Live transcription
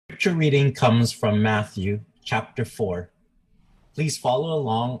Scripture reading comes from Matthew chapter 4. Please follow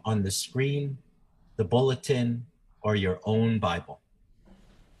along on the screen, the bulletin, or your own Bible.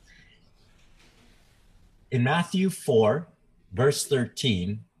 In Matthew 4, verse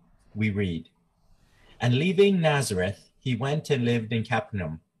 13, we read, "And leaving Nazareth, he went and lived in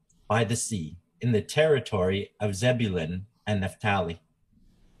Capernaum by the sea, in the territory of Zebulun and Naphtali."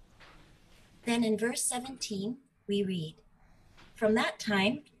 Then in verse 17, we read, "From that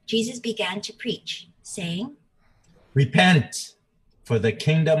time, Jesus began to preach, saying, 'Repent, for the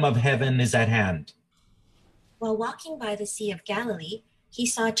kingdom of heaven is at hand.' While walking by the Sea of Galilee, he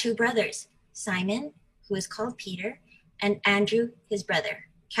saw two brothers, Simon, who is called Peter, and Andrew, his brother,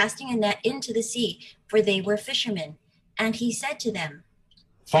 casting a net into the sea, for they were fishermen. And he said to them,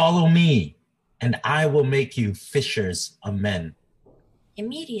 'Follow me, and I will make you fishers of men.'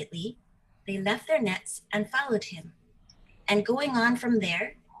 Immediately they left their nets and followed him. And going on from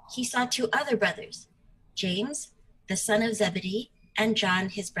there, he saw two other brothers, James, the son of Zebedee, and John,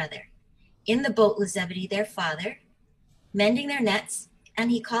 his brother, in the boat with Zebedee, their father, mending their nets,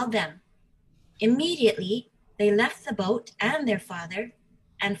 and he called them. Immediately they left the boat and their father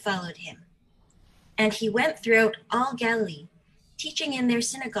and followed him. And he went throughout all Galilee, teaching in their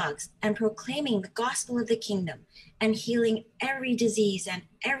synagogues and proclaiming the gospel of the kingdom and healing every disease and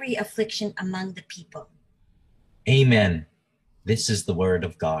every affliction among the people." Amen. This is the word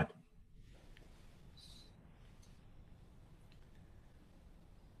of God.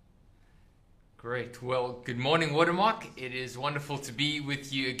 Great. Well, good morning, Watermark. It is wonderful to be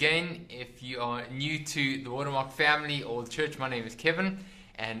with you again. If you are new to the Watermark family or the church, my name is Kevin,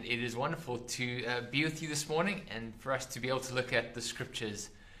 and it is wonderful to be with you this morning and for us to be able to look at the scriptures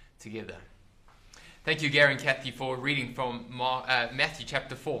together. Thank you, Gary and Kathy, for reading from Matthew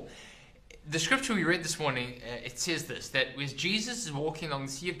chapter 4. The scripture we read this morning, it says this, that as Jesus is walking along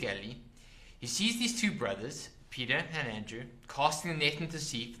the Sea of Galilee, he sees these two brothers, Peter and Andrew, casting the net into the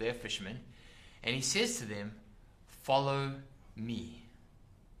sea, for they are fishermen, and he says to them, "Follow me.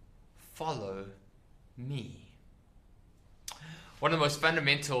 Follow me." One of the most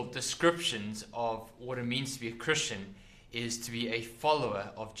fundamental descriptions of what it means to be a Christian is to be a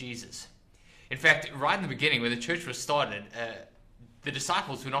follower of Jesus. In fact, right in the beginning, when the church was started, the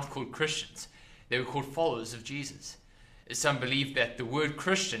disciples were not called Christians. They were called followers of Jesus. Some believe that the word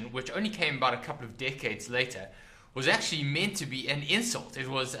Christian, which only came about a couple of decades later, was actually meant to be an insult. It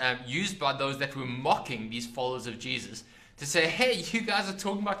was used by those that were mocking these followers of Jesus to say, "Hey, you guys are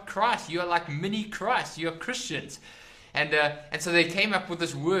talking about Christ. You are like mini Christ. You are Christians." And so they came up with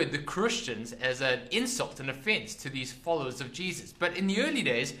this word, the Christians, as an insult, an offense to these followers of Jesus. But in the early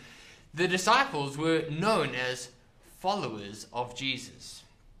days, the disciples were known as followers of Jesus.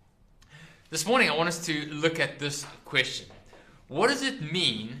 This morning I want us to look at this question. What does it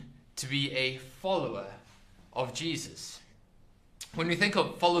mean to be a follower of Jesus? When we think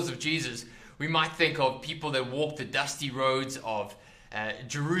of followers of Jesus, we might think of people that walk the dusty roads of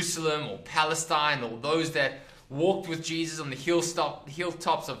Jerusalem or Palestine, or those that walked with Jesus on the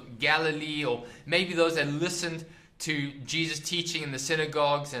hilltops of Galilee, or maybe those that listened to Jesus teaching in the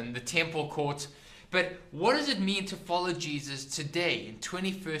synagogues and the temple courts. But what does it mean to follow Jesus today in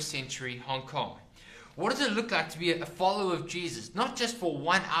 21st century Hong Kong? What does it look like to be a follower of Jesus, not just for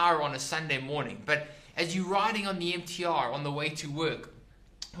 1 hour on a Sunday morning, but as you're riding on the MTR on the way to work,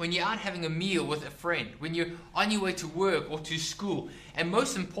 when you're out having a meal with a friend, when you're on your way to work or to school, and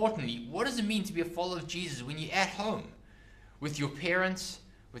most importantly, what does it mean to be a follower of Jesus when you're at home with your parents,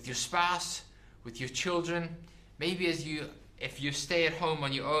 with your spouse, with your children, maybe if you stay at home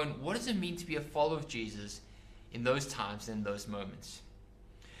on your own? What does it mean to be a follower of Jesus in those times and those moments?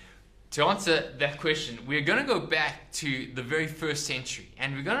 To answer that question, we're going to go back to the very first century,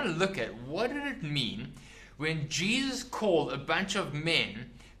 and we're going to look at what did it mean when Jesus called a bunch of men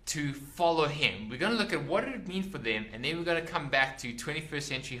to follow him. We're going to look at what did it mean for them, and then we're going to come back to 21st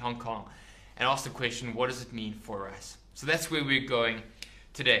century Hong Kong and ask the question, what does it mean for us? So that's where we're going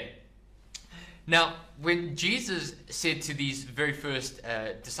today. Now, when Jesus said to these very first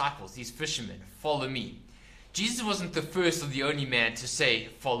disciples, these fishermen, "Follow me," Jesus wasn't the first or the only man to say,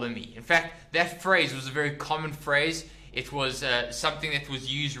 "Follow me." In fact, that phrase was a very common phrase. It was something that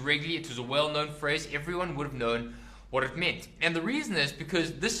was used regularly. It was a well-known phrase. Everyone would have known what it meant. And the reason is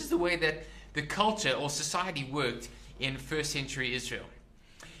because this is the way that the culture or society worked in first century Israel.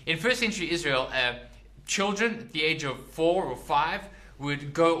 In first century Israel, children at the age of 4 or 5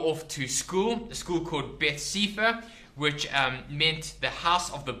 would go off to school, a school called Beth Sefer, which meant the house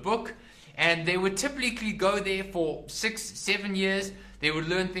of the book. And they would typically go there for 6-7 years. They would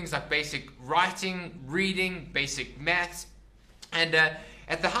learn things like basic writing, reading, basic maths. And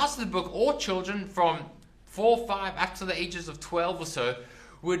at the house of the book, all children from 4, 5, up to the ages of 12 or so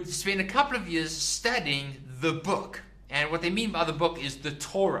would spend a couple of years studying the book. And what they mean by the book is the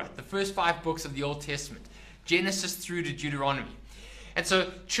Torah, the first 5 books of the Old Testament, Genesis through to Deuteronomy. And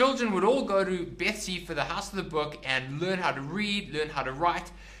so children would all go to Beth Sefer, the house of the book, and learn how to read, learn how to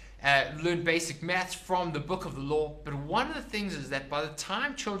write, learn basic maths from the book of the law. But one of the things is that by the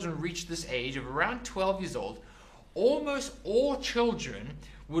time children reach this age of around 12 years old, almost all children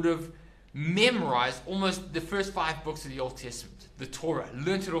would have memorized almost the first 5 books of the Old Testament, the Torah,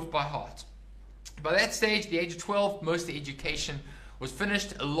 learnt it off by heart. By that stage, the age of 12, most of the education was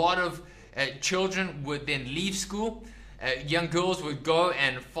finished. A lot of children would then leave school. Young girls would go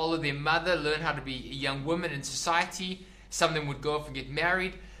and follow their mother, learn how to be young women in society. Some of them would go off and get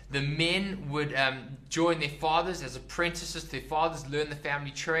married. The men would join their fathers as apprentices to their fathers, learn the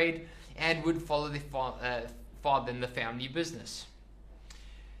family trade, and would follow their father in the family business.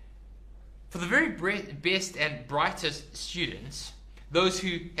 For the very best and brightest students, those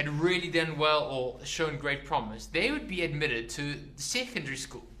who had really done well or shown great promise, they would be admitted to the secondary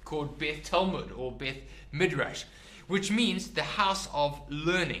school called Beth Talmud or Beth Midrash, which means the house of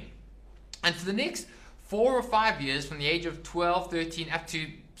learning. And for the next 4 or 5 years, from the age of 12, 13 up to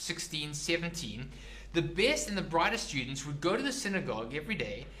 16, 17, the best and the brightest students would go to the synagogue every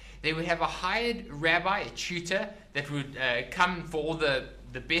day. They would have a hired rabbi, a tutor, that would come for all the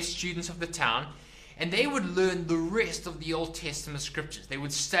best students of the town, and they would learn the rest of the Old Testament scriptures. They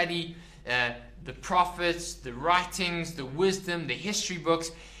would study the prophets, the writings, the wisdom, the history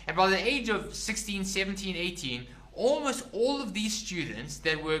books, and by the age of 16, 17, 18, almost all of these students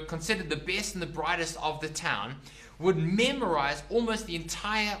that were considered the best and the brightest of the town would memorize almost the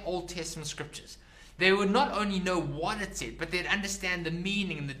entire Old Testament scriptures. They would not only know what it said, but they'd understand the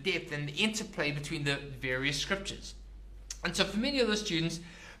meaning and the depth and the interplay between the various scriptures. And so for many of those students,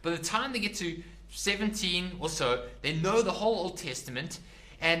 by the time they get to 17 or so, they know the whole Old Testament,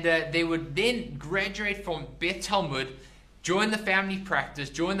 and they would then graduate from Beth Talmud, join the family practice,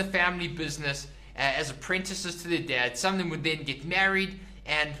 join the family business as apprentices to their dad. Some of them would then get married,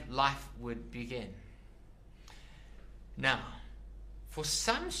 and life would begin. Now, for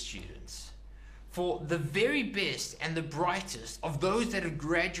some students, for the very best and the brightest of those that had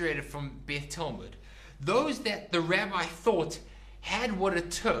graduated from Beth Talmud, those that the rabbi thought had what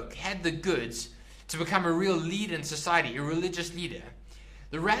it took, had the goods to become a real leader in society, a religious leader,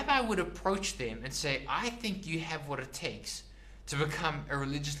 the rabbi would approach them and say, I think you have what it takes to become a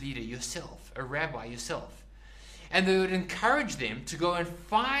religious leader yourself, a rabbi yourself. And they would encourage them to go and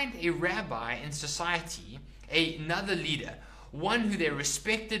find a rabbi in society, another leader, one who they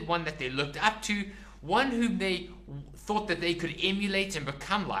respected, one that they looked up to, one whom they thought that they could emulate and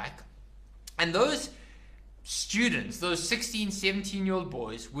become like. And those students, those 16, 17-year-old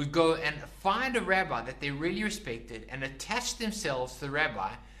boys, would go and find a rabbi that they really respected and attach themselves to the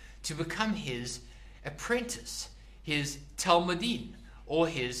rabbi to become his apprentice, his talmudim, or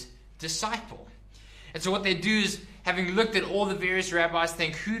his disciple. And so what they do is, having looked at all the various rabbis,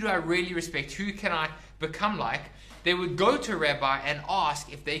 think, who do I really respect? Who can I become like? They would go to a rabbi and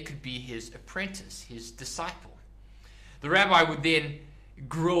ask if they could be his apprentice, his disciple. The rabbi would then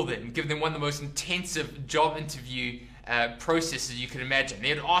grill them, give them one of the most intensive job interview processes you can imagine.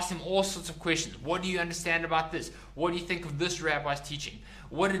 They'd ask them all sorts of questions. What do you understand about this? What do you think of this rabbi's teaching?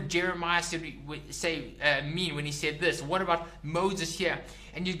 What did Jeremiah mean when he said this? What about Moses here?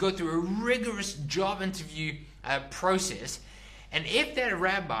 And you'd go through a rigorous job interview process. And if that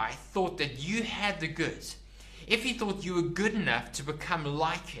rabbi thought that you had the goods, if he thought you were good enough to become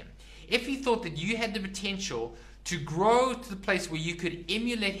like him, if he thought that you had the potential to grow to the place where you could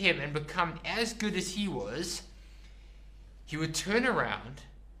emulate him and become as good as he was, he would turn around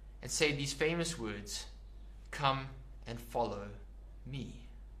and say these famous words, come and follow me.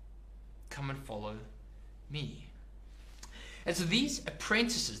 Come and follow me. And so these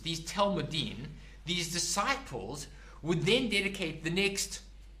apprentices, these talmudim, these disciples, would then dedicate the next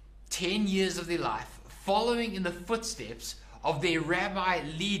 10 years of their life following in the footsteps of their rabbi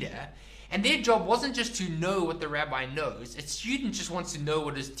leader. And their job wasn't just to know what the rabbi knows. A student just wants to know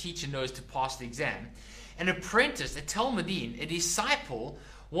what his teacher knows to pass the exam. An apprentice, a talmudim, a disciple,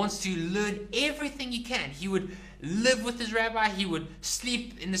 wants to learn everything he can. He would live with his rabbi. He would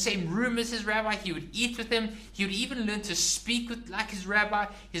sleep in the same room as his rabbi. He would eat with him. He would even learn to speak like his rabbi.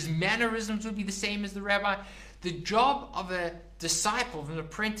 His mannerisms would be the same as the rabbi. The job of a disciple, of an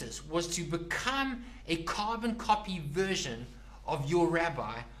apprentice, was to become a carbon copy version of your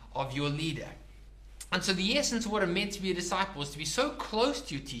rabbi, of your leader. And so the essence of what it meant to be a disciple is to be so close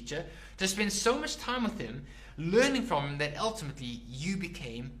to your teacher, to spend so much time with him, learning from him, that ultimately you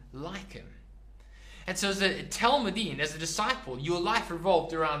became like him. And so as a Talmudim, as a disciple, your life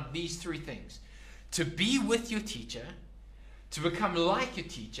revolved around these three things: to be with your teacher, to become like your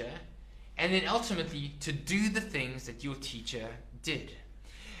teacher, and then ultimately to do the things that your teacher did.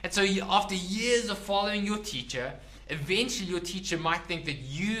 And so after years of following your teacher, eventually your teacher might think that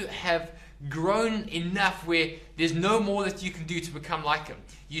you have grown enough where there's no more that you can do to become like him.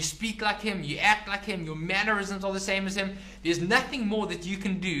 You speak like him, you act like him, your mannerisms are the same as him. There's nothing more that you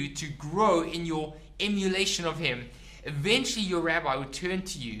can do to grow in your emulation of him. Eventually your rabbi would turn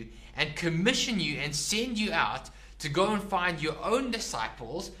to you and commission you and send you out to go and find your own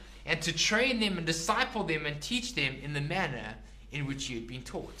disciples and to train them and disciple them and teach them in the manner in which you had been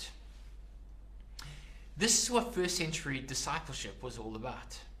taught. This is what first century discipleship was all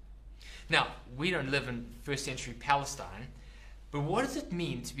about. Now, we don't live in first century Palestine, but what does it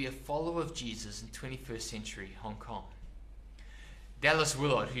mean to be a follower of Jesus in 21st century Hong Kong? Dallas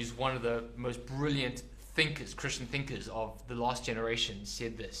Willard, who's one of the most brilliant thinkers, Christian thinkers of the last generation,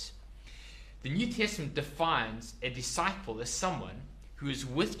 said this: the New Testament defines a disciple as someone who is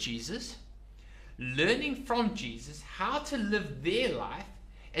with Jesus, learning from Jesus how to live their life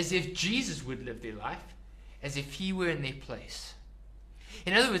as if Jesus would live their life, as if he were in their place.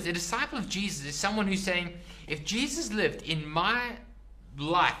 In other words, a disciple of Jesus is someone who's saying, if Jesus lived in my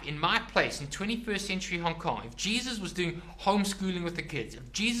life, in my place in 21st century Hong Kong, if Jesus was doing homeschooling with the kids,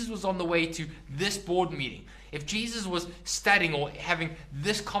 if Jesus was on the way to this board meeting, if Jesus was studying or having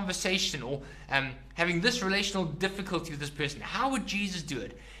this conversation or having this relational difficulty with this person, how would Jesus do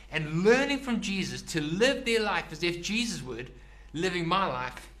it? And learning from Jesus to live their life as if Jesus would, living my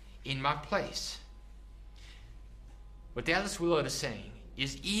life in my place. What Dallas Willard is saying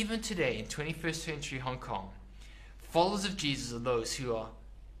is, even today in 21st century Hong Kong, followers of Jesus are those who are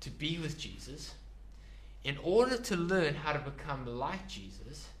to be with Jesus in order to learn how to become like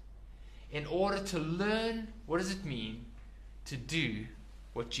Jesus, in order to learn what does it mean to do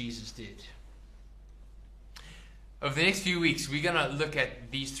what Jesus did. Over the next few weeks, we're going to look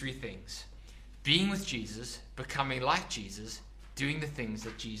at these three things: being with Jesus, becoming like Jesus, doing the things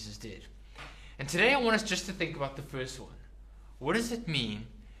that Jesus did. And today I want us just to think about the first one. What does it mean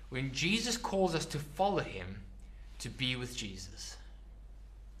when Jesus calls us to follow him, to be with Jesus?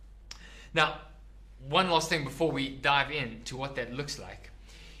 Now, one last thing before we dive into what that looks like.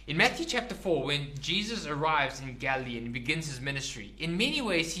 In Matthew chapter 4, when Jesus arrives in Galilee and begins his ministry, in many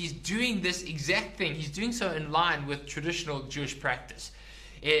ways he's doing this exact thing. He's doing so in line with traditional Jewish practice.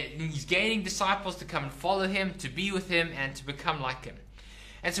 He's gaining disciples to come and follow him, to be with him, and to become like him.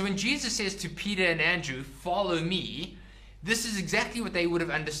 And so when Jesus says to Peter and Andrew, "Follow me," this is exactly what they would have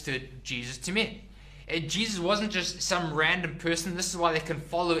understood Jesus to mean. Jesus wasn't just some random person. This is why they can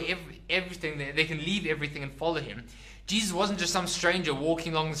follow everything. They can leave everything and follow him. Jesus wasn't just some stranger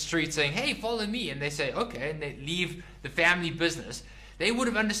walking along the street saying, "Hey, follow me," and they say, "Okay," and they leave the family business. They would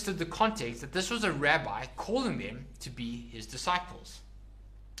have understood the context that this was a rabbi calling them to be his disciples.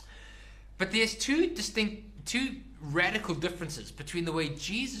 But there's two radical differences between the way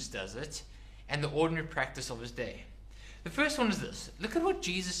Jesus does it and the ordinary practice of his day. The first one is this. Look at what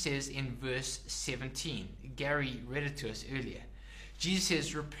Jesus says in verse 17. Gary read it to us earlier. Jesus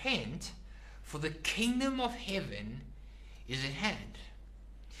says, "Repent, for the kingdom of heaven is at hand."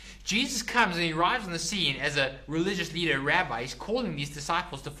 Jesus comes and he arrives on the scene as a religious leader, a rabbi. He's calling these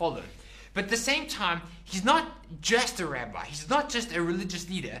disciples to follow him. But at the same time, he's not just a rabbi. He's not just a religious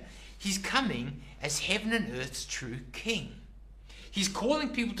leader. He's coming as heaven and earth's true king. He's calling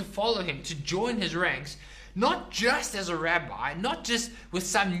people to follow him, to join his ranks, not just as a rabbi, not just with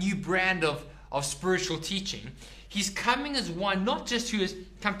some new brand of spiritual teaching. He's coming as one, not just who has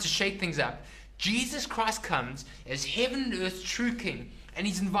come to shake things up. Jesus Christ comes as heaven and earth's true king, and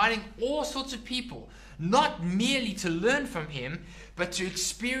he's inviting all sorts of people, not merely to learn from him, but to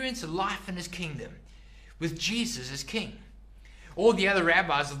experience life in his kingdom, with Jesus as king. All the other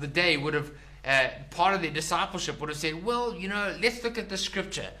rabbis of the day would have, part of their discipleship would have said, well, let's look at the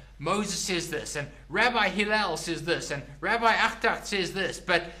scripture. Moses says this, and Rabbi Hillel says this, and Rabbi Akhtar says this,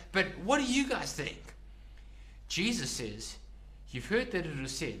 but what do you guys think? Jesus says, you've heard that it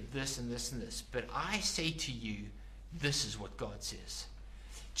was said this and this and this, but I say to you, this is what God says.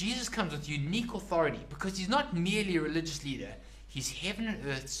 Jesus comes with unique authority because he's not merely a religious leader, he's heaven and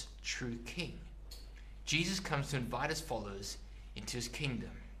earth's true king. Jesus comes to invite his followers into his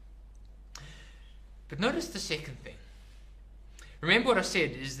kingdom. But notice the second thing. Remember what I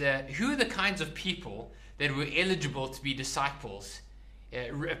said is that who are the kinds of people that were eligible to be disciples,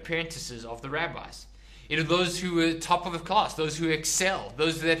 apprentices of the rabbis? It are those who were top of the class, those who excelled,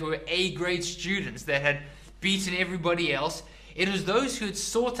 those that were A-grade students that had beaten everybody else. It was those who had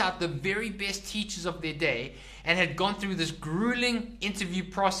sought out the very best teachers of their day and had gone through this grueling interview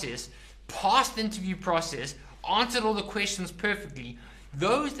process, passed the interview process, answered all the questions perfectly.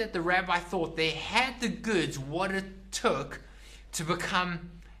 Those that the rabbi thought they had the goods, what it took to become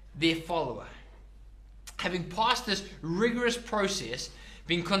their follower. Having passed this rigorous process,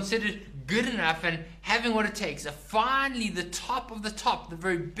 being considered good enough and having what it takes, finally the top of the top, the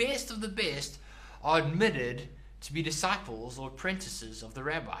very best of the best, are admitted to be disciples or apprentices of the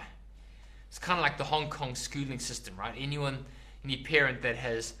rabbi. It's kind of like the Hong Kong schooling system, right? Any parent that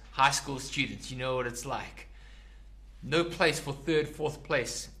has high school students, you know what it's like. No place for third, fourth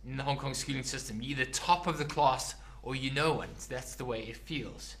place in the Hong Kong schooling system. You're either top of the class or you no one. That's the way it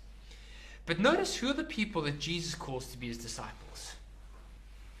feels. But notice who are the people that Jesus calls to be his disciples.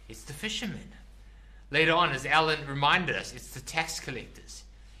 It's the fishermen. Later on, as Alan reminded us, it's the tax collectors.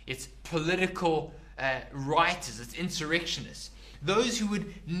 It's political writers. It's insurrectionists. Those who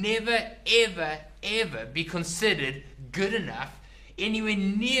would never, ever, ever be considered good enough, anywhere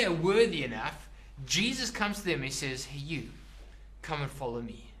near worthy enough. Jesus comes to them and he says, hey, you, come and follow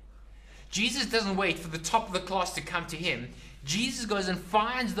me. Jesus doesn't wait for the top of the class to come to him. Jesus goes and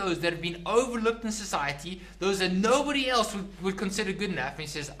finds those that have been overlooked in society, those that nobody else would consider good enough, and he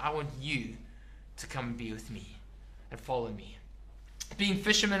says, I want you to come and be with me and follow me. Being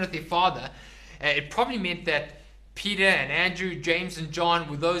fishermen with their father, it probably meant that Peter and Andrew, James and John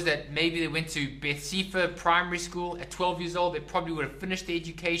were those that maybe they went to Bethsaida primary school at 12 years old. They probably would have finished their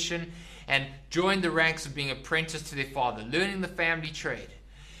education and joined the ranks of being apprenticed to their father, learning the family trade.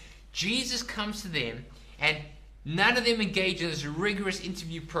 Jesus comes to them, and none of them engage in this rigorous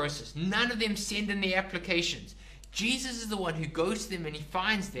interview process. None of them send in their applications. Jesus is the one who goes to them and he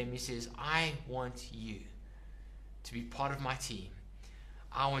finds them. He says, I want you to be part of my team.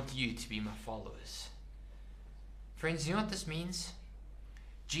 I want you to be my followers. Friends, you know what this means?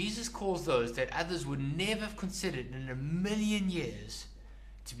 Jesus calls those that others would never have considered in a million years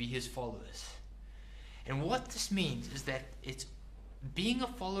to be his followers. And what this means is that it's being a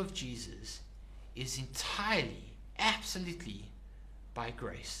follower of Jesus is entirely, absolutely by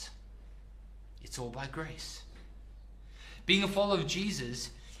grace. It's all by grace. Being a follower of Jesus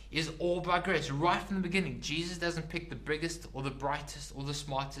is all by grace. Right from the beginning, Jesus doesn't pick the biggest or the brightest or the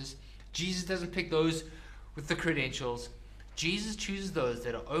smartest. Jesus doesn't pick those with the credentials. Jesus chooses those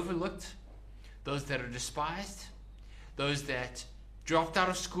that are overlooked, those that are despised, those that dropped out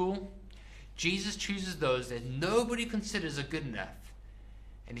of school. Jesus chooses those that nobody considers are good enough.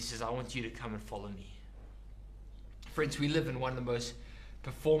 And he says, I want you to come and follow me. Friends, we live in one of the most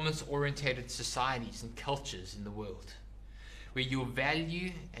performance-orientated societies and cultures in the world, where your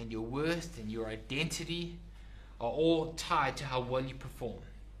value and your worth and your identity are all tied to how well you perform.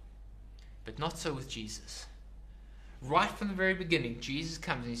 But not so with Jesus. Right from the very beginning, Jesus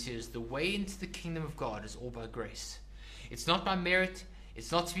comes and he says, the way into the kingdom of God is all by grace. It's not by merit.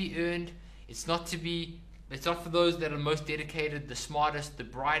 It's not to be earned. It's not for those that are most dedicated, the smartest, the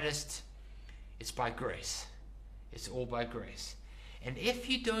brightest. It's by grace. It's all by grace. And if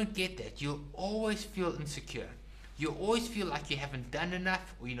you don't get that, you'll always feel insecure. You'll always feel like you haven't done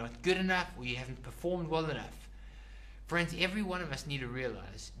enough, or you're not good enough, or you haven't performed well enough. Friends, every one of us need to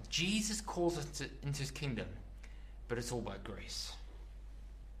realize Jesus calls us into his kingdom, but it's all by grace.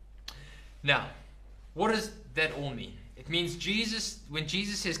 Now, what does that all mean? It means when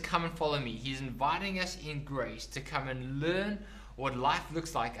Jesus says, come and follow me, he's inviting us in grace to come and learn what life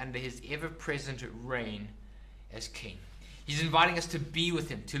looks like under his ever-present reign as king. He's inviting us to be with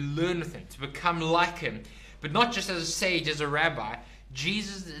him, to learn with him, to become like him, but not just as a sage, as a rabbi.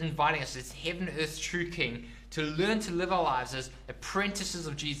 Jesus is inviting us as heaven and earth's true king to learn to live our lives as apprentices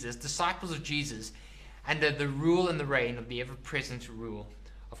of Jesus, disciples of Jesus, under the rule and the reign of the ever-present rule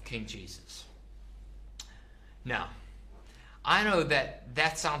of King Jesus. Now, I know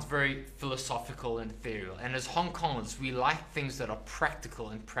that sounds very philosophical and ethereal, and as Hong Kongers, we like things that are practical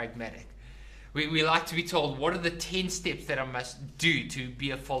and pragmatic. We like to be told, what are the 10 steps that I must do to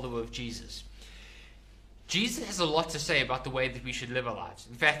be a follower of Jesus? Jesus has a lot to say about the way that we should live our lives.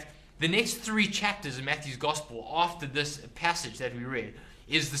 In fact, the next 3 chapters in Matthew's Gospel after this passage that we read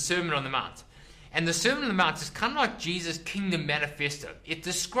is the Sermon on the Mount. And the Sermon on the Mount is kind of like Jesus' kingdom manifesto. It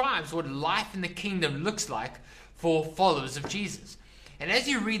describes what life in the kingdom looks like for followers of Jesus. And as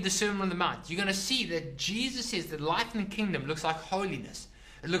you read the Sermon on the Mount, you're going to see that Jesus says that life in the kingdom looks like holiness.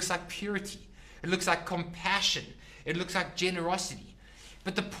 It looks like purity. It looks like compassion. It looks like generosity.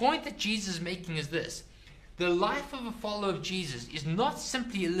 But the point that Jesus is making is this. The life of a follower of Jesus is not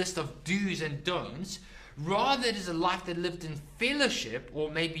simply a list of do's and don'ts. Rather, it is a life that lived in fellowship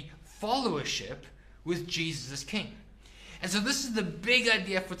or maybe followership with Jesus as King. And so this is the big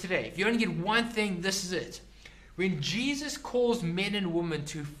idea for today. If you only get one thing, this is it. When Jesus calls men and women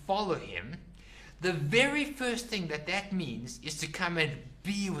to follow him, the very first thing that means is to come and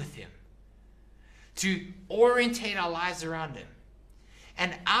be with him, to orientate our lives around him.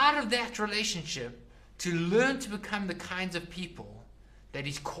 And out of that relationship, to learn to become the kinds of people that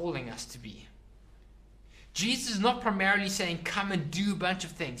he's calling us to be. Jesus is not primarily saying, come and do a bunch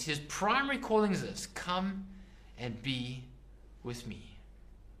of things. His primary calling is this: come and be with me.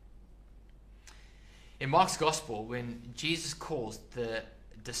 In Mark's Gospel, when Jesus calls the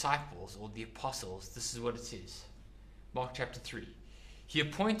disciples or the apostles, this is what it says. Mark chapter 3. He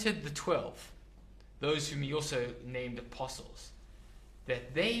appointed the 12, those whom he also named apostles,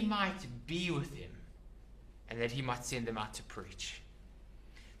 that they might be with him and that he might send them out to preach.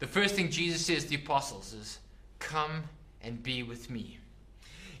 The first thing Jesus says to the apostles is, come and be with me.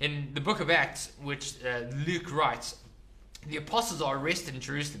 In the book of Acts, which Luke writes, the apostles are arrested in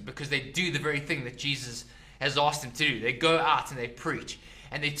Jerusalem because they do the very thing that Jesus has asked them to do. They go out and they preach.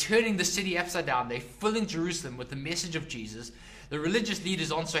 And they're turning the city upside down. They're filling Jerusalem with the message of Jesus. The religious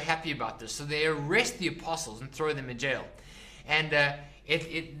leaders aren't so happy about this, so they arrest the apostles and throw them in jail. And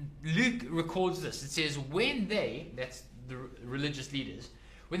Luke records this. It says, when they, that's the religious leaders,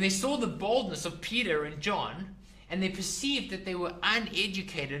 when they saw the boldness of Peter and John, and they perceived that they were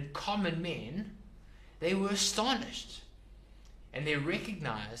uneducated common men, they were astonished. And they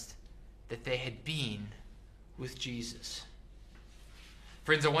recognized that they had been with Jesus.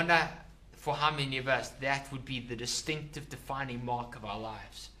 Friends, I wonder for how many of us that would be the distinctive defining mark of our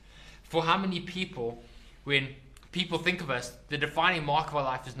lives. For how many people, when people think of us, the defining mark of our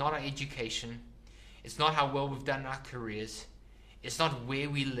life is not our education, it's not how well we've done in our careers, it's not where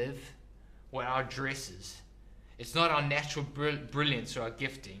we live, what our dress is, it's not our natural brilliance or our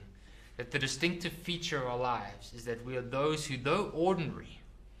gifting. That the distinctive feature of our lives is that we are those who, though ordinary,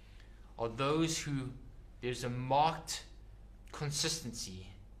 are those who there's a marked consistency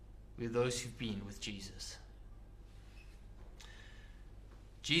with those who've been with Jesus.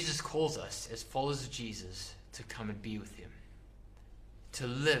 Jesus calls us as followers of Jesus to come and be with him, to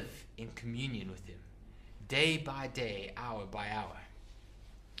live in communion with him, day by day, hour by hour.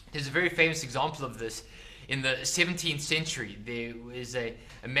 There's a very famous example of this. In the 17th century, there was a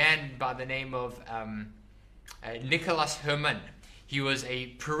man by the name of Nicolas Herman. He was a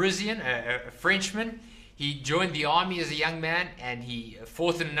Parisian, a Frenchman. He joined the army as a young man, and he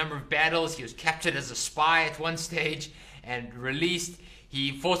fought in a number of battles. He was captured as a spy at one stage and released.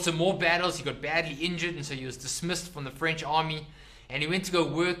 He fought some more battles. He got badly injured, and so he was dismissed from the French army. And he went to go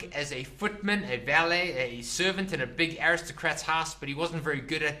work as a footman, a valet, a servant in a big aristocrat's house, but he wasn't very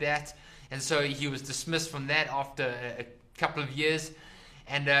good at that. And so he was dismissed from that after a couple of years.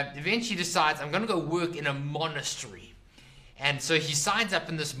 And eventually decides, I'm going to go work in a monastery. And so he signs up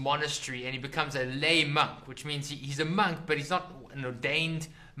in this monastery and he becomes a lay monk, which means he's a monk, but he's not an ordained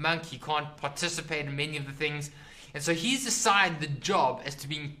monk. He can't participate in many of the things. And so he's assigned the job as to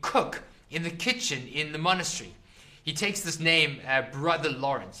being cook in the kitchen in the monastery. He takes this name, Brother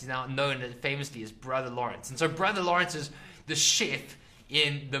Lawrence. He's now known famously as Brother Lawrence. And so Brother Lawrence is the chef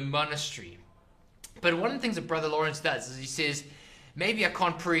in the monastery. But one of the things that Brother Lawrence does is he says, maybe I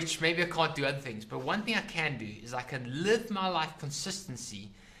can't preach, maybe I can't do other things, but one thing I can do is I can live my life consistency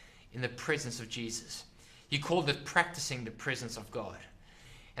in the presence of Jesus. He called it practicing the presence of God.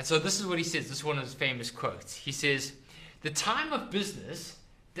 And so this is what he says. This is one of his famous quotes. He says, the time of business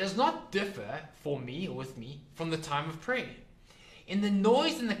does not differ for me or with me from the time of prayer. In the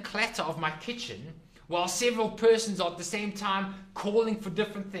noise and the clatter of my kitchen, while several persons are at the same time calling for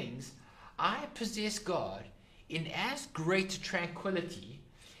different things, I possess God in as great tranquility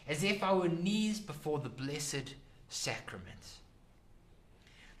as if I were knees before the blessed sacrament.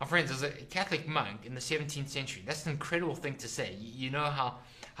 Now friends, as a Catholic monk in the 17th century, that's an incredible thing to say. You know how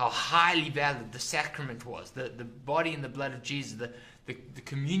highly valued the sacrament was, the body and the blood of Jesus. The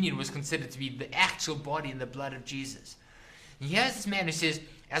communion was considered to be the actual body and the blood of Jesus. And here's this man who says,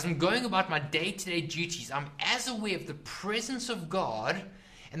 as I'm going about my day-to-day duties, I'm as aware of the presence of God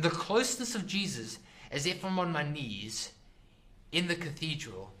and the closeness of Jesus as if I'm on my knees in the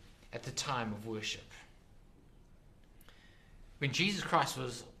cathedral at the time of worship. When Jesus Christ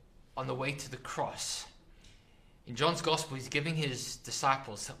was on the way to the cross, in John's Gospel, he's giving his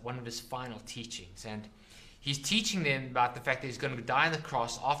disciples one of his final teachings. And he's teaching them about the fact that he's going to die on the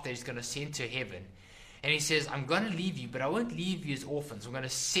cross after he's going to ascend to heaven. And he says, I'm going to leave you, but I won't leave you as orphans. I'm going to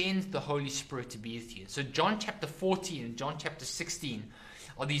send the Holy Spirit to be with you. So John chapter 14 and John chapter 16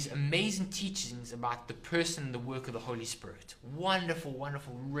 are these amazing teachings about the person and the work of the Holy Spirit. Wonderful,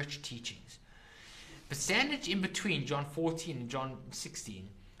 wonderful, rich teachings. But sandwiched in between John 14 and John 16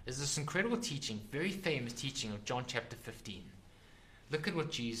 is this incredible teaching, very famous teaching of John chapter 15. Look at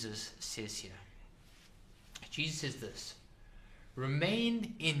what Jesus says here. Jesus says this: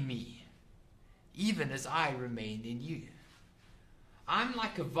 "Remain in me, even as I remain in you. I'm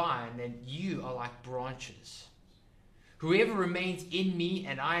like a vine, and you are like branches. Whoever remains in me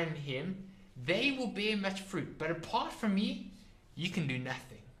and I in him, they will bear much fruit. But apart from me, you can do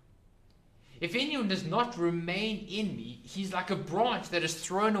nothing. If anyone does not remain in me, he's like a branch that is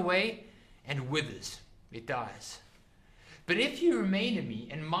thrown away and withers. It dies. But if you remain in me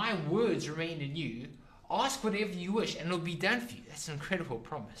and my words remain in you, ask whatever you wish and it will be done for you." That's an incredible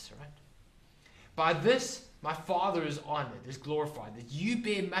promise, right? "By this my Father is honored, is glorified, that you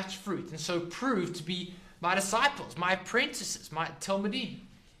bear much fruit and so prove to be my disciples, my apprentices, my Talmudim.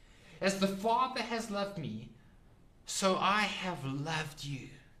 As the Father has loved me, so I have loved you."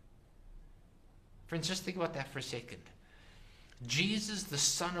 Friends, just think about that for a second. Jesus, the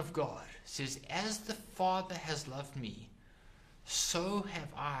Son of God, says, "As the Father has loved me, so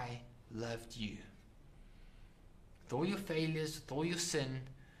have I loved you." With all your failures, with all your sin,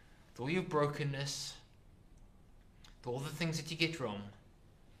 with all your brokenness, with all the things that you get wrong,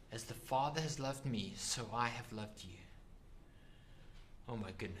 as the Father has loved me, so I have loved you. Oh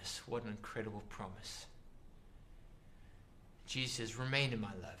my goodness, what an incredible promise. Jesus says, remain in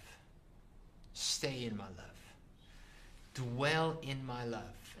my love. Stay in my love. Dwell in my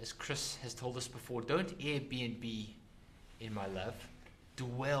love. As Chris has told us before, don't Airbnb in my love.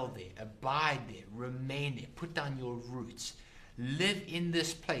 Dwell there, abide there, remain there, put down your roots. Live in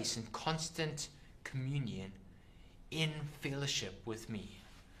this place in constant communion, in fellowship with me.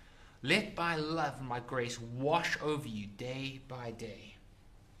 Let my love and my grace wash over you day by day.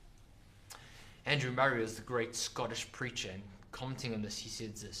 Andrew Murray is the great Scottish preacher, and commenting on this, he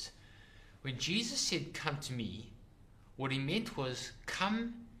said this: when Jesus said, "Come to me," what he meant was,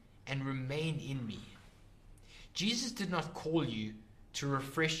 come and remain in me. Jesus did not call you to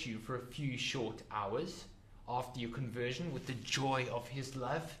refresh you for a few short hours after your conversion with the joy of his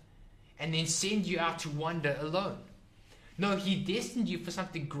love, and then send you out to wander alone. No, he destined you for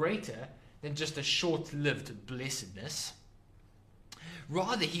something greater than just a short-lived blessedness.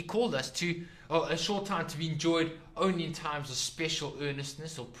 Rather, he called us to a short time to be enjoyed only in times of special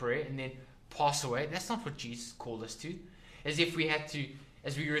earnestness or prayer and then pass away. That's not what Jesus called us to, as if we had to,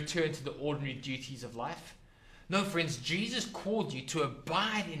 as we return to the ordinary duties of life. No, friends, Jesus called you to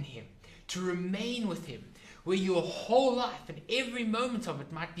abide in him, to remain with him, where your whole life and every moment of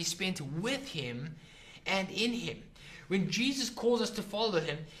it might be spent with him and in him. When Jesus calls us to follow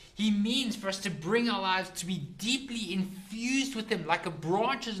him, he means for us to bring our lives to be deeply infused with him, like a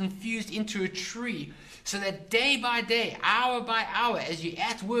branch is infused into a tree, so that day by day, hour by hour, as you're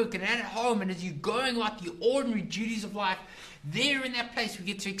at work and at home and as you're going about the ordinary duties of life, there in that place we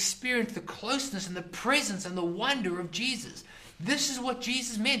get to experience the closeness and the presence and the wonder of Jesus. This is what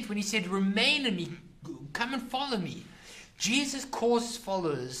Jesus meant when he said, remain in me, come and follow me. Jesus calls his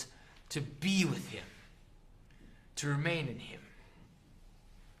followers to be with him, to remain in him.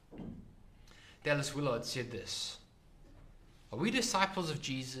 Dallas Willard said this: are we disciples of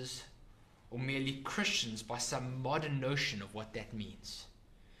Jesus or merely Christians by some modern notion of what that means?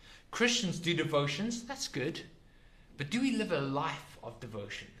 Christians do devotions, that's good, but do we live a life of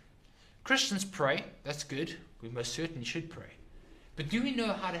devotion? Christians pray, that's good, we most certainly should pray, but do we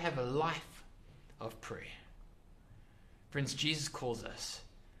know how to have a life of prayer? Friends, Jesus calls us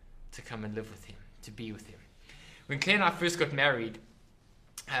to come and live with him, to be with him. When Claire and I first got married,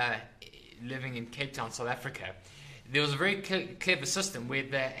 living in Cape Town, South Africa, there was a very clever system where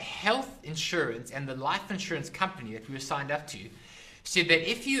the health insurance and the life insurance company that we were signed up to said that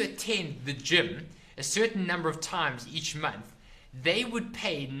if you attend the gym a certain number of times each month, they would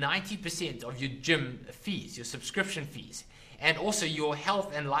pay 90% of your gym fees, your subscription fees, and also your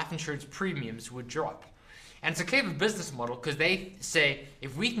health and life insurance premiums would drop. And it's a clever business model because they say,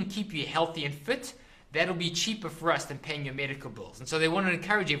 if we can keep you healthy and fit, that'll be cheaper for us than paying your medical bills. And so they want to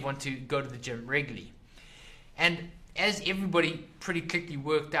encourage everyone to go to the gym regularly. And as everybody pretty quickly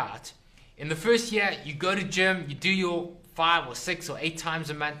worked out, in the first year, you go to gym, you do your 5 or 6 or 8 times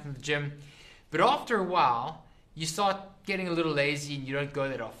a month in the gym. But after a while, you start getting a little lazy and you don't go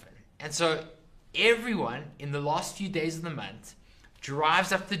that often. And so everyone in the last few days of the month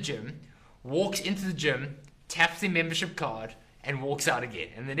drives up to the gym, walks into the gym, taps their membership card, and walks out again.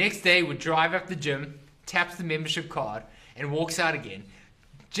 And the next day would drive up the gym, taps the membership card, and walks out again,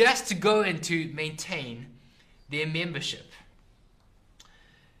 just to go in to maintain their membership.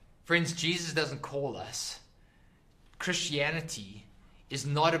 Friends, Jesus doesn't call us. Christianity is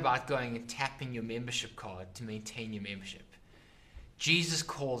not about going and tapping your membership card to maintain your membership. Jesus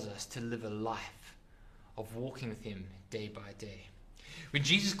calls us to live a life of walking with him day by day. When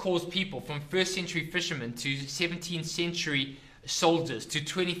Jesus calls people from 1st century fishermen to 17th century soldiers to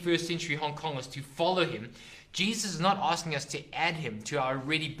 21st century Hong Kongers to follow him, Jesus is not asking us to add him to our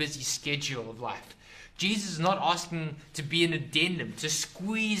already busy schedule of life. Jesus is not asking to be an addendum, to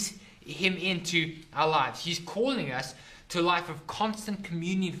squeeze him into our lives. He's calling us to a life of constant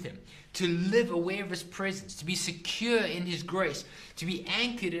communion with him, to live aware of his presence, to be secure in his grace, to be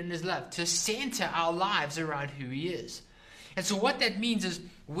anchored in his love, to center our lives around who he is. And so what that means is,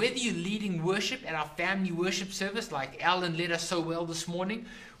 whether you're leading worship at our family worship service like Alan led us so well this morning,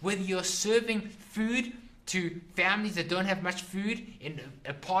 whether you're serving food to families that don't have much food in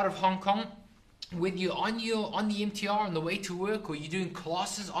a part of Hong Kong, whether you're on the MTR on the way to work, or you're doing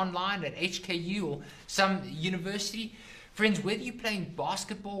classes online at HKU or some university, friends, whether you're playing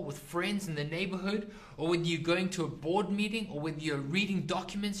basketball with friends in the neighborhood, or whether you're going to a board meeting, or whether you're reading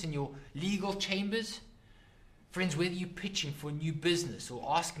documents in your legal chambers, friends, whether you're pitching for a new business or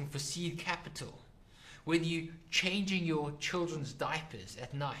asking for seed capital, whether you're changing your children's diapers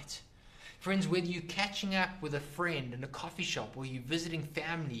at night, friends, whether you're catching up with a friend in a coffee shop, or you're visiting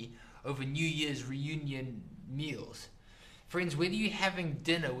family over New Year's reunion meals, friends, whether you're having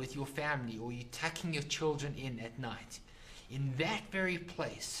dinner with your family or you're tucking your children in at night, in that very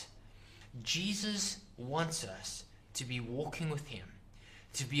place, Jesus wants us to be walking with him,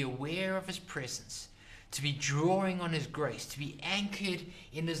 to be aware of his presence, to be drawing on his grace, to be anchored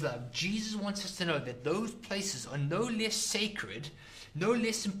in his love. Jesus wants us to know that those places are no less sacred, no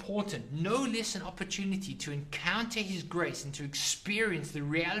less important, no less an opportunity to encounter his grace and to experience the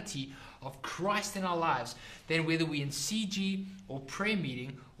reality of Christ in our lives than whether we're in CG or prayer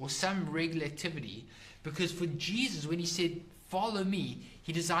meeting or some regular activity. Because for Jesus, when he said, "Follow me,"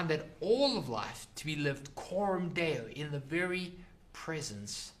 he designed that all of life to be lived coram Deo, in the very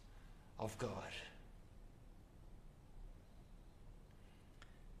presence of God.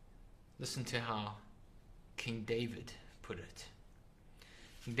 Listen to how King David put it.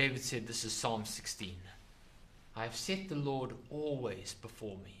 King David said, this is Psalm 16, "I have set the Lord always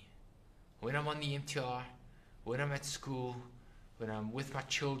before me. When I'm on the MTR, when I'm at school, when I'm with my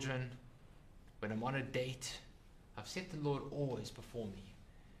children, when I'm on a date, I've set the Lord always before me.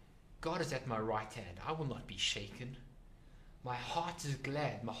 God is at my right hand. I will not be shaken. My heart is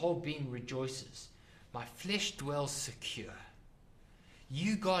glad. My whole being rejoices. My flesh dwells secure.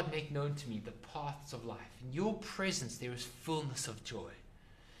 You, God, make known to me the paths of life. In your presence there is fullness of joy.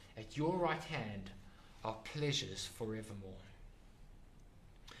 At your right hand are pleasures forevermore."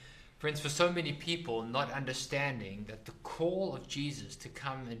 Friends, for so many people not understanding that the call of Jesus to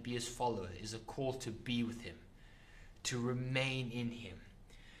come and be his follower is a call to be with him, to remain in him,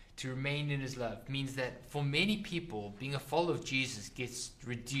 to remain in his love, means that for many people, being a follower of Jesus gets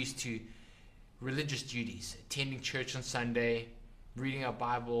reduced to religious duties, attending church on Sunday, reading our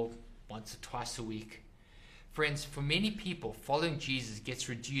Bible once or twice a week. Friends, for many people, following Jesus gets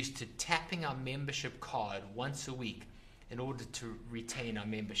reduced to tapping our membership card once a week in order to retain our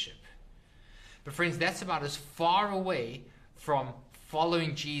membership. But friends, that's about as far away from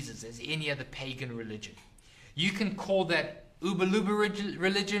following Jesus as any other pagan religion. You can call that uber-luber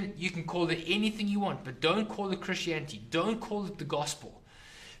religion, you can call it anything you want, but don't call it Christianity, don't call it the gospel,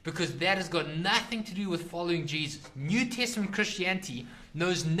 because that has got nothing to do with following Jesus. New Testament Christianity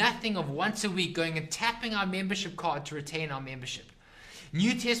knows nothing of once a week going and tapping our membership card to retain our membership.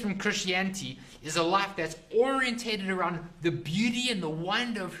 New Testament Christianity is a life that's orientated around the beauty and the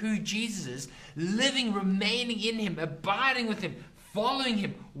wonder of who Jesus is, living, remaining in him, abiding with him, following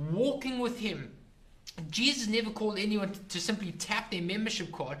him, walking with him. Jesus never called anyone to simply tap their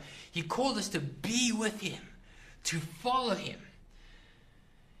membership card. He called us to be with him, to follow him.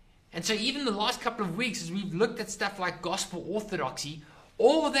 And so even the last couple of weeks, as we've looked at stuff like gospel orthodoxy,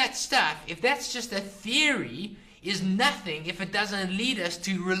 all of that stuff, if that's just a theory, is nothing if it doesn't lead us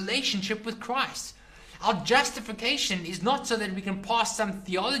to relationship with Christ. Our justification is not so that we can pass some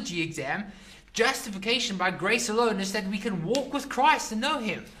theology exam. Justification by grace alone is that we can walk with Christ and know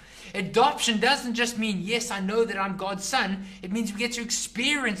him. Adoption doesn't just mean, yes, I know that I'm God's son. It means we get to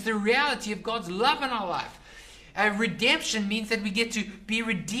experience the reality of God's love in our life. Redemption means that we get to be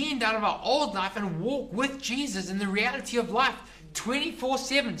redeemed out of our old life and walk with Jesus in the reality of life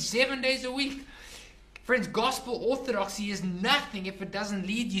 24/7, 7 days a week. Friends, gospel orthodoxy is nothing if it doesn't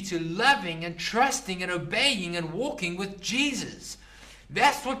lead you to loving and trusting and obeying and walking with Jesus.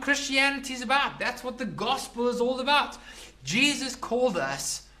 That's what Christianity is about. That's what the gospel is all about. Jesus called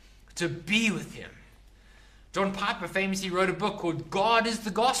us to be with him. John Piper famously wrote a book called God is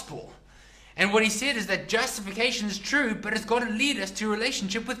the Gospel. And what he said is that justification is true, but it's got to lead us to a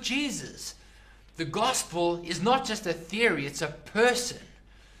relationship with Jesus. The gospel is not just a theory, it's a person.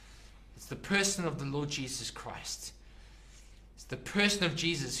 It's the person of the Lord Jesus Christ. It's the person of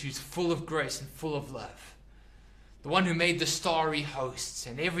Jesus who's full of grace and full of love. The one who made the starry hosts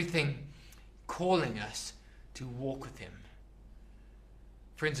and everything, calling us to walk with him.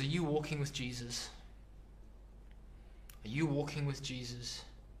 Friends, are you walking with Jesus? Are you walking with Jesus?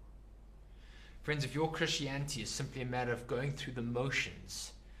 Friends, if your Christianity is simply a matter of going through the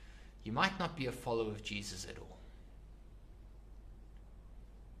motions, you might not be a follower of Jesus at all.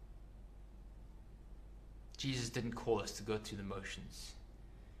 Jesus didn't call us to go through the motions.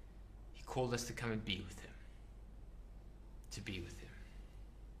 He called us to come and be with him. To be with him.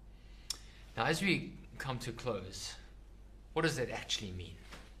 Now, as we come to close, what does that actually mean?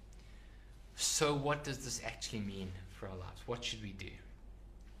 So what does this actually mean for our lives? What should we do?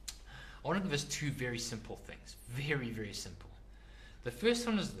 I want to give us two very simple things. Very, very simple. The first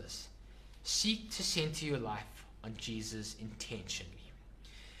one is this. Seek to center your life on Jesus intentionally.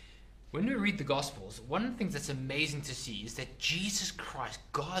 When we read the Gospels, one of the things that's amazing to see is that Jesus Christ,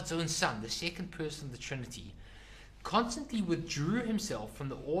 God's own Son, the second person of the Trinity, constantly withdrew himself from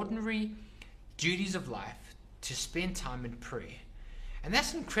the ordinary duties of life to spend time in prayer. And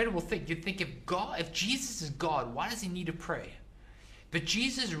that's an incredible thing. You'd think if Jesus is God, why does he need to pray? But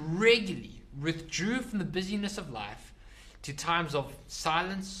Jesus regularly withdrew from the busyness of life to times of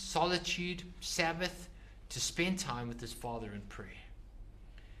silence, solitude, Sabbath, to spend time with his Father in prayer.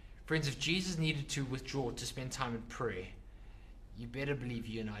 Friends, if Jesus needed to withdraw to spend time in prayer, you better believe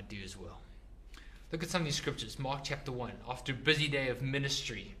you and I do as well. Look at some of these scriptures. Mark chapter 1, after a busy day of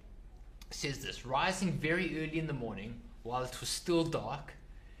ministry, says this: rising very early in the morning, while it was still dark,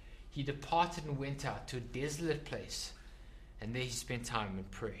 he departed and went out to a desolate place, and there he spent time in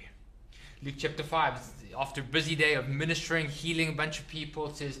prayer. Luke chapter 5, after a busy day of ministering, healing a bunch of people,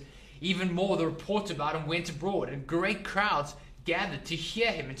 it says, even more, the report about him went abroad, and great crowds gathered to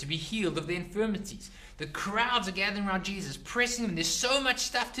hear him and to be healed of their infirmities. The crowds are gathering around Jesus, pressing him. There's so much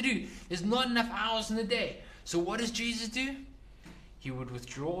stuff to do. There's not enough hours in the day. So what does Jesus do? He would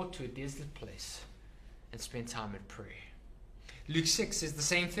withdraw to a desolate place and spend time in prayer. Luke 6 says the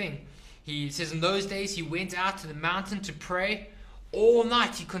same thing. He says in those days he went out to the mountain to pray. All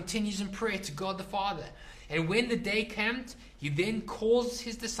night he continues in prayer to God the Father. And when the day comes, he then calls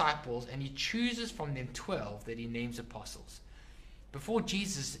his disciples and he chooses from them 12 that he names apostles. Before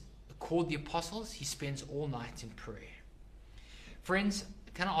Jesus called the apostles, he spends all night in prayer. Friends,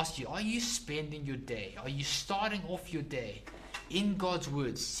 can I ask you, are you spending your day, are you starting off your day in God's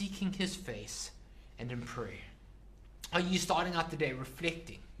word, seeking his face and in prayer? Are you starting out the day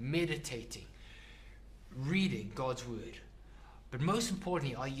reflecting, meditating, reading God's word? But most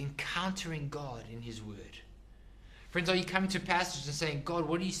importantly, are you encountering God in his word? Friends, are you coming to a passage and saying, God,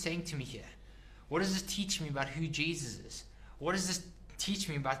 what are you saying to me here? What does this teach me about who Jesus is? What does this teach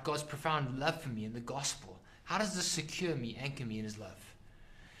me about God's profound love for me in the gospel? How does this secure me, anchor me in his love?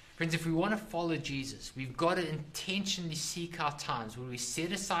 Friends, if we want to follow Jesus, we've got to intentionally seek our times where we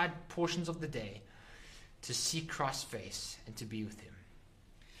set aside portions of the day to seek Christ's face and to be with him.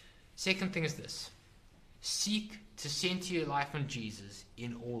 Second thing is this. Seek to center your life on Jesus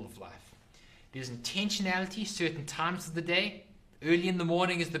in all of life. There's intentionality, certain times of the day. Early in the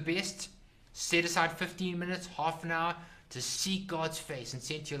morning is the best. Set aside 15 minutes, half an hour to seek God's face and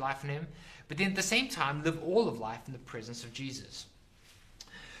center your life on him. But then at the same time, live all of life in the presence of Jesus.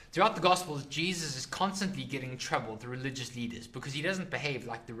 Throughout the Gospels, Jesus is constantly getting in trouble with the religious leaders because he doesn't behave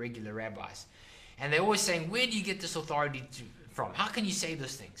like the regular rabbis. And they're always saying, where do you get this authority from? How can you say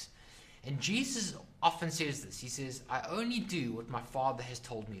those things? And Jesus often says this. He says, I only do what my Father has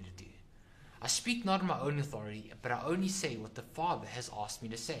told me to do. I speak not in my own authority, but I only say what the Father has asked me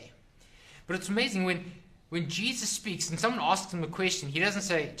to say. But it's amazing when Jesus speaks and someone asks him a question, he doesn't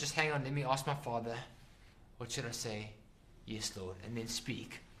say, just hang on, let me ask my Father. What should I say? Yes, Lord, and then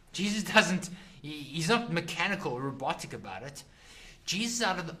speak. Jesus doesn't, he's not mechanical or robotic about it. Jesus,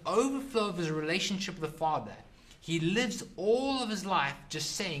 out of the overflow of his relationship with the Father, he lives all of his life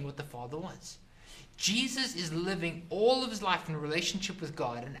just saying what the Father wants. Jesus is living all of his life in a relationship with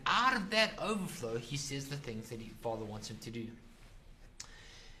God, and out of that overflow, he says the things that the Father wants him to do.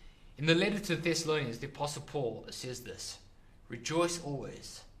 In the letter to the Thessalonians, the Apostle Paul says this: rejoice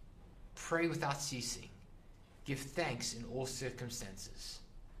always, pray without ceasing, give thanks in all circumstances.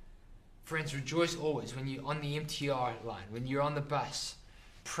 Friends, rejoice always. When you're on the MTR line, when you're on the bus,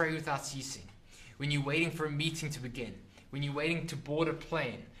 pray without ceasing. When you're waiting for a meeting to begin, when you're waiting to board a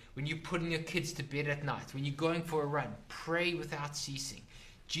plane, when you're putting your kids to bed at night, when you're going for a run, pray without ceasing.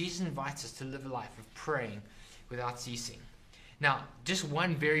 Jesus invites us to live a life of praying without ceasing. Now, just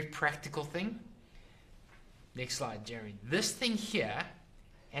one very practical thing. Next slide, Jeremy. This thing here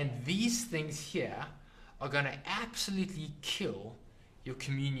and these things here are going to absolutely kill your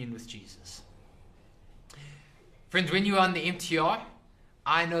communion with Jesus. Friends, when you're on the MTR,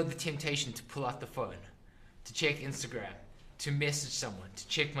 I know the temptation to pull out the phone, to check Instagram, to message someone, to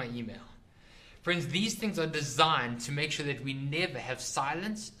check my email. Friends, these things are designed to make sure that we never have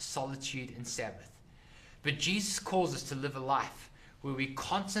silence, solitude, and Sabbath. But Jesus calls us to live a life where we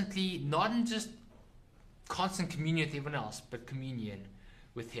constantly, not in just constant communion with everyone else, but communion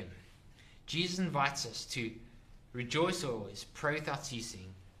with Him. Jesus invites us to rejoice always, pray without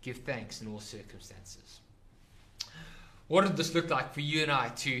ceasing, give thanks in all circumstances. What would this look like for you and I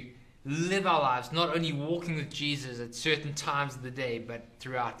to live our lives, not only walking with Jesus at certain times of the day, but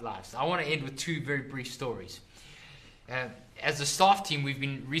throughout lives? I want to end with two very brief stories. As a staff team, we've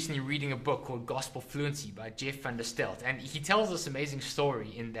been recently reading a book called Gospel Fluency by Jeff van der Stelt, and he tells this amazing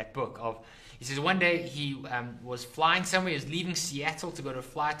story in that book he says one day he was flying somewhere, he was leaving Seattle to go to a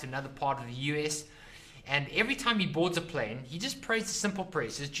flight to another part of the US, and every time he boards a plane, he just prays a simple prayer.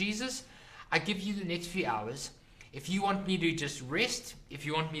 He says, Jesus, I give you the next few hours. If you want me to just rest, if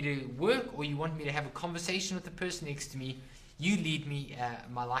you want me to work, or you want me to have a conversation with the person next to me, you lead me.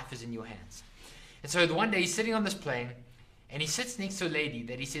 My life is in your hands. And so the one day he's sitting on this plane, and he sits next to a lady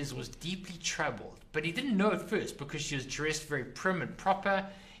that he says was deeply troubled. But he didn't know at first because she was dressed very prim and proper,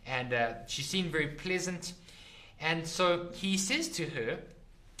 and she seemed very pleasant. And so he says to her,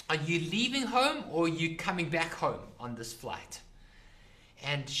 are you leaving home or are you coming back home on this flight?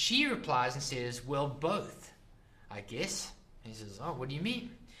 And she replies and says, well, both, I guess. And he says, oh, what do you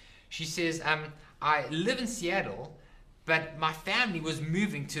mean? She says, I live in Seattle, but my family was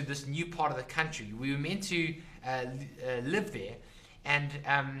moving to this new part of the country. We were meant to live there. And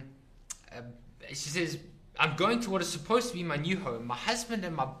she says, I'm going to what is supposed to be my new home. My husband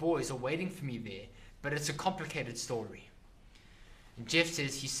and my boys are waiting for me there, but it's a complicated story. And Jeff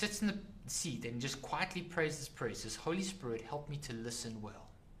says he sits in the seat and just quietly prays this prayer. He says, Holy Spirit, help me to listen well.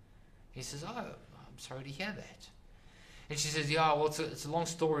 He says, oh, I'm sorry to hear that. And she says, yeah, well, it's a long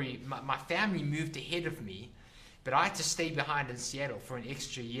story. My family moved ahead of me, but I had to stay behind in Seattle for an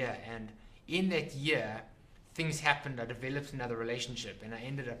extra year. And in that year, things happened. I developed another relationship, and I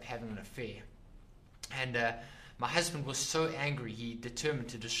ended up having an affair. And my husband was so angry, he determined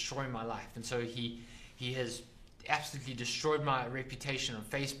to destroy my life. And so he has absolutely destroyed my reputation on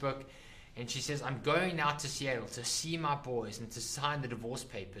Facebook. And she says, I'm going now to Seattle to see my boys and to sign the divorce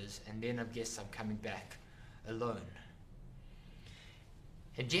papers, and then I guess I'm coming back alone.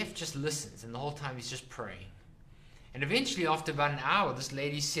 And Jeff just listens, and the whole time he's just praying. And eventually, after about an hour, this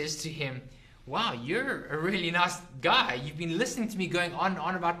lady says to him, wow, you're a really nice guy. You've been listening to me going on and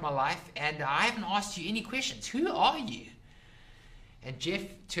on about my life, and I haven't asked you any questions. Who are you? And Jeff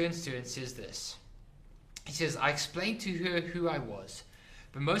turns to her and says this. He says, I explained to her who I was,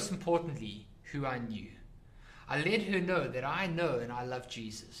 but most importantly, who I knew. I let her know that I know and I love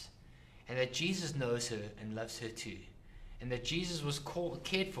Jesus, and that Jesus knows her and loves her too, and that Jesus was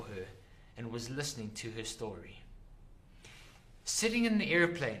cared for her and was listening to her story. Sitting in an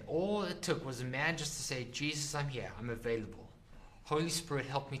airplane, all it took was a man just to say, Jesus, I'm here, I'm available. Holy Spirit,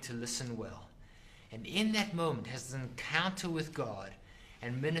 help me to listen well. And in that moment has an encounter with God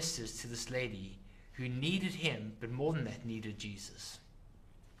and ministers to this lady who needed him, but more than that, needed Jesus.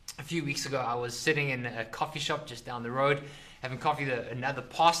 A few weeks ago, I was sitting in a coffee shop just down the road, having coffee with another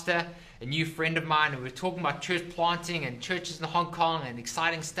pastor, a new friend of mine, and we were talking about church planting and churches in Hong Kong and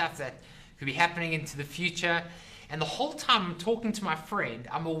exciting stuff that could be happening into the future. And the whole time I'm talking to my friend,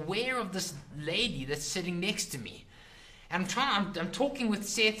 I'm aware of this lady that's sitting next to me. And I'm talking with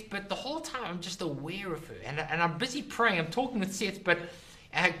Seth, but the whole time I'm just aware of her. And I'm busy praying. I'm talking with Seth, but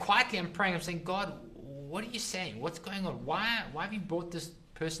quietly I'm praying. I'm saying, God, what are you saying? What's going on? Why have you brought this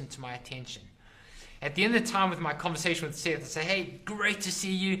person to my attention? At the end of the time with my conversation with Seth, I say, hey, great to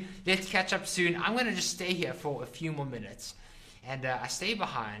see you. Let's catch up soon. I'm going to just stay here for a few more minutes. And I stay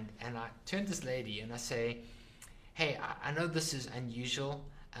behind, and I turn to this lady, and I say, hey, I know this is unusual.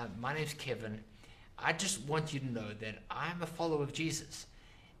 My name's Kevin. I just want you to know that I'm a follower of Jesus.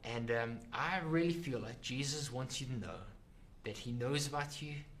 And I really feel like Jesus wants you to know that he knows about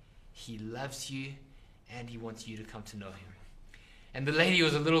you, he loves you, and he wants you to come to know him. And the lady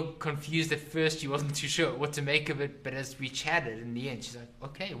was a little confused at first. She wasn't too sure what to make of it. But as we chatted, in the end, she's like,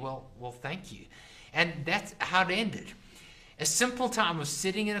 okay, well, thank you. And that's how it ended. A simple time of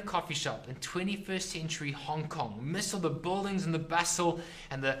sitting in a coffee shop in 21st century Hong Kong, amidst all the buildings and the bustle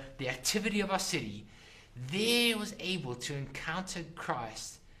and the activity of our city, there was able to encounter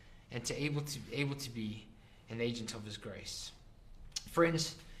Christ and able to be an agent of his grace.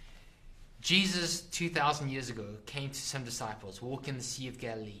 Friends, Jesus 2,000 years ago came to some disciples walking the Sea of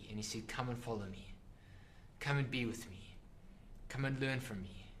Galilee, and he said, "Come and follow me. Come and be with me. Come and learn from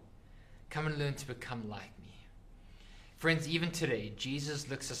me. Come and learn to become like me." Friends, even today, Jesus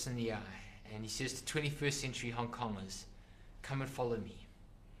looks us in the eye and he says to 21st century Hong Kongers, "Come and follow me.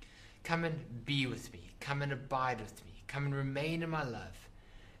 Come and be with me. Come and abide with me. Come and remain in my love.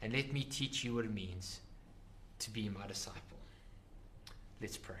 And let me teach you what it means to be my disciple."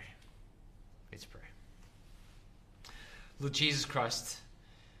 Let's pray. Let's pray. Lord Jesus Christ,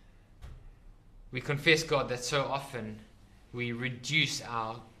 we confess, God, that so often we reduce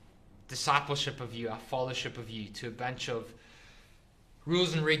our discipleship of you, our followership of you, to a bunch of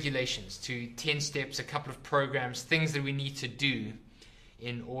rules and regulations, to 10 steps, a couple of programs, things that we need to do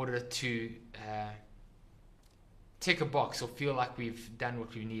in order to tick a box or feel like we've done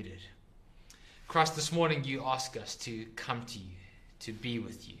what we needed. Christ, this morning you ask us to come to you, to be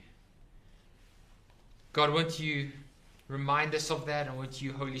with you. God, won't you remind us of that, and won't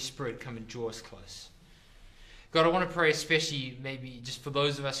you, Holy Spirit, come and draw us close? God, I want to pray especially maybe just for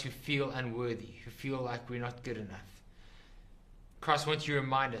those of us who feel unworthy, who feel like we're not good enough. Christ, won't you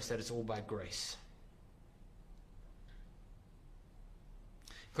remind us that it's all by grace?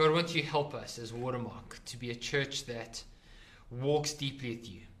 God, won't you help us as Watermark to be a church that walks deeply with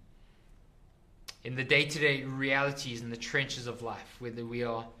you in the day-to-day realities and the trenches of life, whether we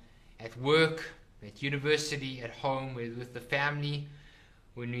are at work, at university, at home, with the family,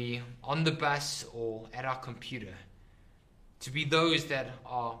 when we're on the bus or at our computer, to be those that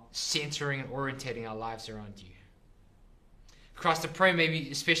are centering and orientating our lives around you. Christ, I pray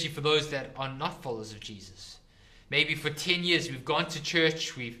maybe especially for those that are not followers of Jesus. Maybe for 10 years we've gone to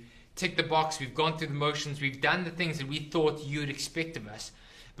church, we've ticked the box, we've gone through the motions, we've done the things that we thought you would expect of us,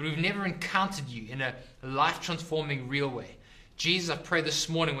 but we've never encountered you in a life-transforming, real way. Jesus, I pray this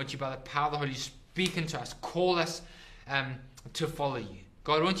morning, won't you, by the power of the Holy Spirit, speak into us, call us to follow you.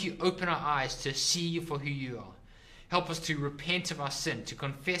 God, won't you open our eyes to see you for who you are. Help us to repent of our sin, to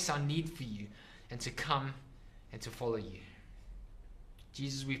confess our need for you, and to come and to follow you.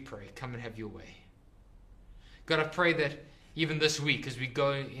 Jesus, we pray, come and have your way. God, I pray that even this week, as we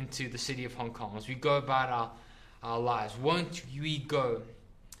go into the city of Hong Kong, as we go about our lives, won't we go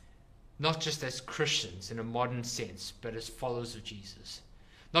not just as Christians in a modern sense, but as followers of Jesus?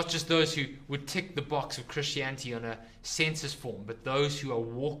 Not just those who would tick the box of Christianity on a census form, but those who are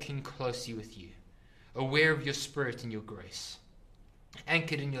walking closely with you, aware of your Spirit and your grace,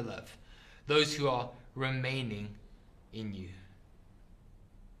 anchored in your love, those who are remaining in you.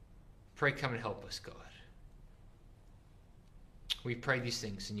 Pray, come and help us, God. We pray these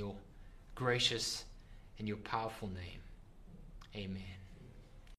things in your gracious and your powerful name. Amen.